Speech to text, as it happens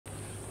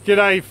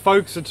G'day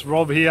folks, it's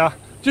Rob here.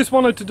 Just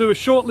wanted to do a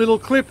short little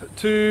clip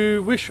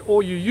to wish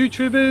all you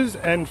YouTubers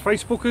and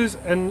Facebookers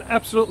an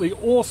absolutely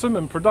awesome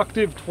and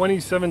productive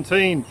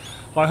 2017.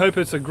 I hope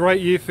it's a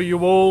great year for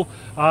you all.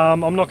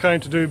 I'm not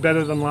going to do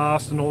better than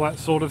last and all that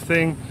sort of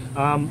thing.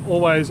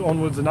 Always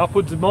onwards and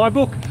upwards in my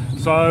book.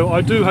 So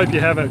I do hope you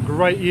have a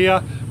great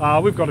year.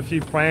 We've got a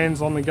few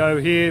plans on the go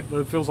here.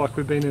 It feels like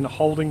we've been in a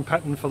holding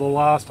pattern for the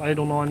last 8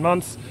 or 9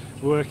 months,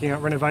 working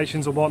out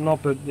renovations or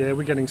whatnot, but yeah,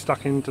 we're getting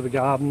stuck into the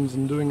gardens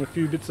and doing a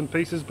few bits and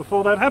pieces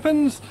before that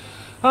happens.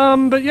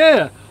 But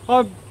yeah,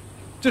 I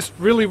just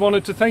really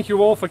wanted to thank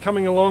you all for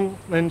coming along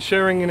and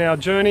sharing in our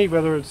journey,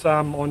 whether it's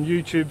on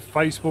YouTube,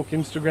 Facebook,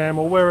 Instagram,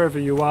 or wherever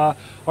you are.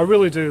 I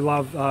really do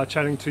love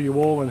chatting to you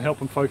all and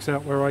helping folks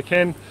out where I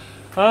can.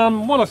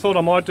 What I thought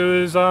I might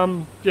do is,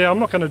 yeah, I'm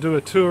not going to do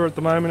a tour at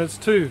the moment, it's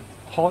too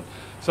hot,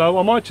 so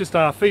I might just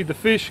feed the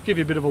fish, give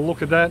you a bit of a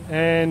look at that,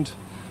 and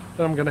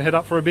then I'm going to head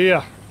up for a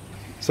beer.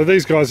 So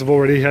these guys have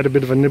already had a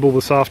bit of a nibble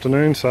this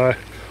afternoon, so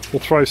we'll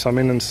throw some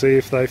in and see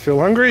if they feel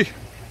hungry.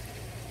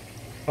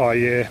 Oh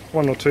yeah,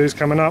 1 or 2's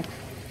coming up.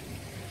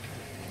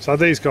 So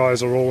these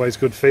guys are always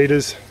good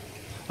feeders.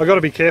 I've got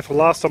to be careful,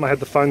 last time I had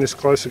the phone this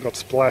close it got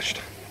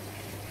splashed.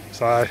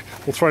 So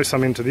we'll throw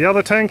some into the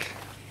other tank.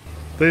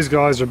 These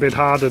guys are a bit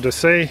harder to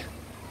see,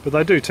 but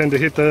they do tend to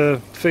hit the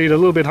feed a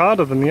little bit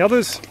harder than the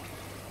others.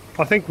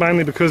 I think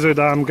mainly because it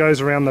goes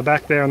around the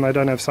back there and they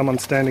don't have someone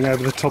standing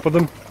over the top of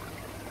them.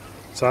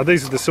 So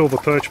these are the silver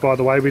perch, by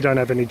the way. We don't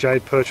have any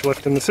jade perch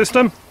left in the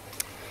system.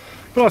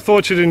 But I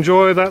thought you'd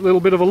enjoy that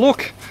little bit of a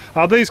look.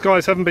 These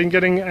guys haven't been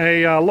getting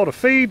a lot of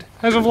feed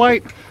as of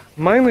late,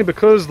 mainly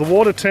because the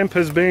water temp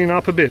has been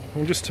up a bit.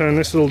 We'll just turn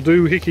this little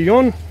doohickey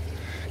on,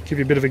 give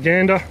you a bit of a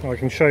gander. I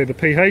can show you the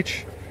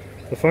pH,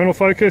 the phonal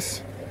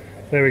focus.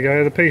 There we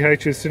go, the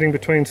pH is sitting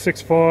between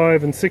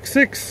 6.5 and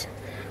 6.6,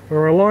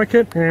 where I like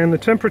it, and the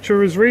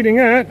temperature is reading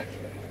at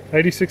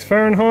 86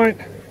 Fahrenheit.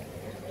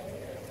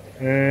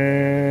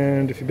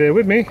 And if you bear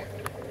with me,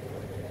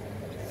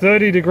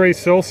 30 degrees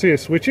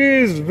Celsius, which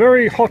is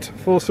very hot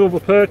for silver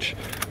perch.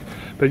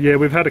 But yeah,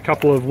 we've had a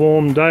couple of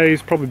warm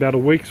days, probably about a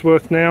week's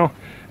worth now,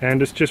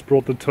 and it's just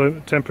brought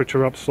the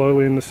temperature up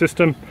slowly in the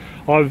system.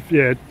 I've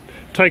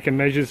taken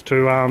measures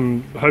to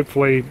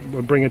hopefully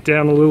bring it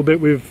down a little bit.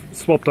 We've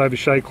swapped over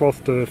shade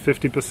cloth to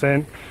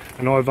 50%,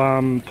 and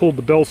I've pulled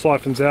the bell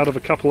siphons out of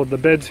a couple of the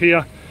beds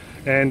here,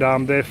 and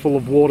they're full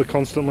of water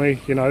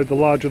constantly. You know, the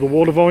larger the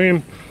water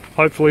volume,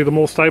 hopefully the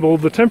more stable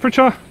the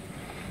temperature.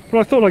 But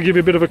I thought I'd give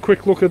you a bit of a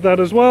quick look at that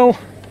as well.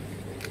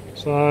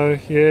 So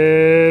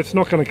yeah, it's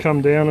not going to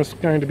come down, it's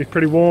going to be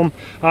pretty warm.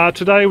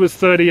 Today was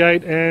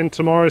 38 and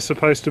tomorrow's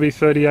supposed to be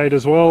 38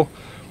 as well.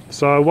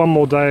 So one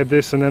more day of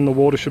this and then the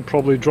water should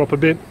probably drop a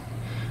bit.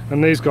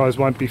 And these guys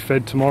won't be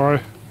fed tomorrow.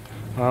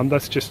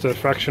 That's just a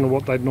fraction of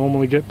what they'd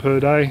normally get per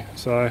day,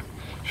 so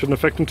shouldn't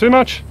affect them too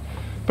much.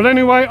 But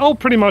anyway, I'll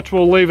pretty much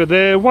will leave it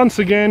there. Once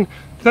again,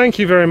 thank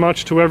you very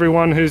much to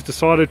everyone who's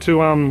decided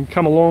to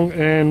come along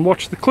and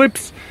watch the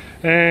clips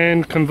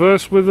and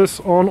converse with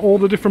us on all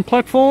the different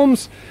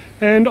platforms.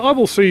 And I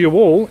will see you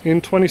all in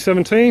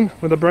 2017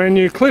 with a brand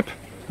new clip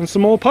and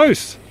some more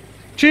posts.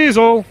 Cheers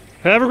all,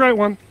 have a great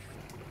one.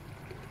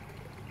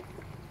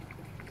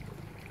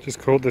 Just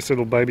caught this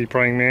little baby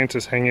praying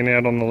mantis hanging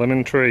out on the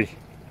lemon tree.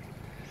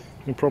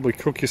 You'll probably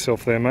cook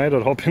yourself there, mate.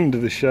 I'd hop into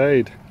the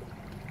shade.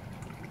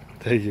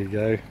 There you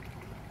go.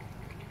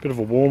 Bit of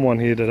a warm one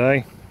here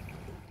today.